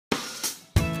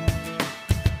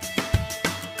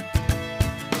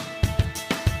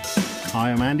Hi,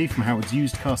 I'm Andy from Howard's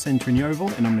Used Car Centre in Yeovil,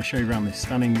 and I'm going to show you around this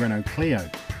stunning Renault Clio.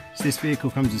 So this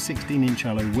vehicle comes with 16-inch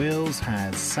alloy wheels,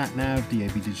 has sat-nav,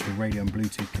 DAB digital radio and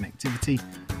Bluetooth connectivity.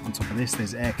 On top of this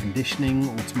there's air conditioning,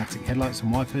 automatic headlights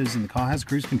and wipers, and the car has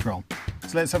cruise control.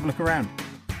 So let's have a look around.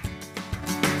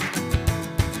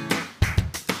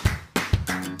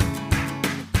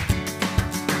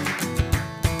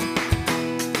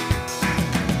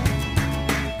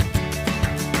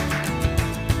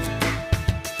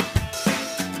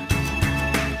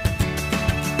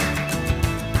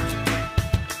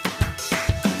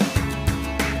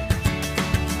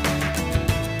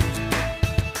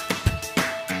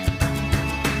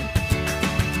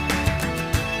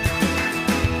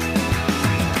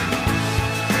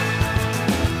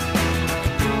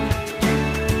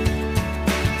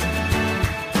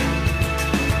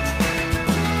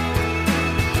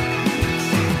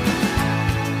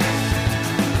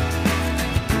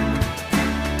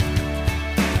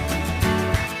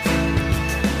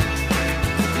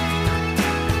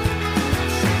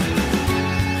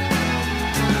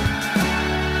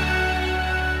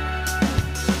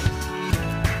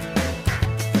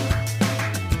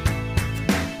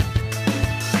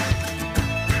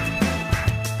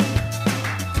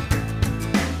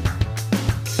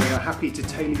 Happy to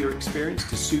tailor your experience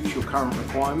to suit your current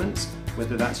requirements,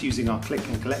 whether that's using our click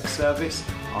and collect service,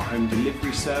 our home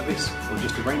delivery service, or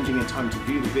just arranging a time to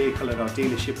view the vehicle at our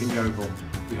dealership in Yeovil.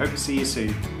 We hope to see you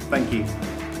soon. Thank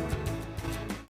you.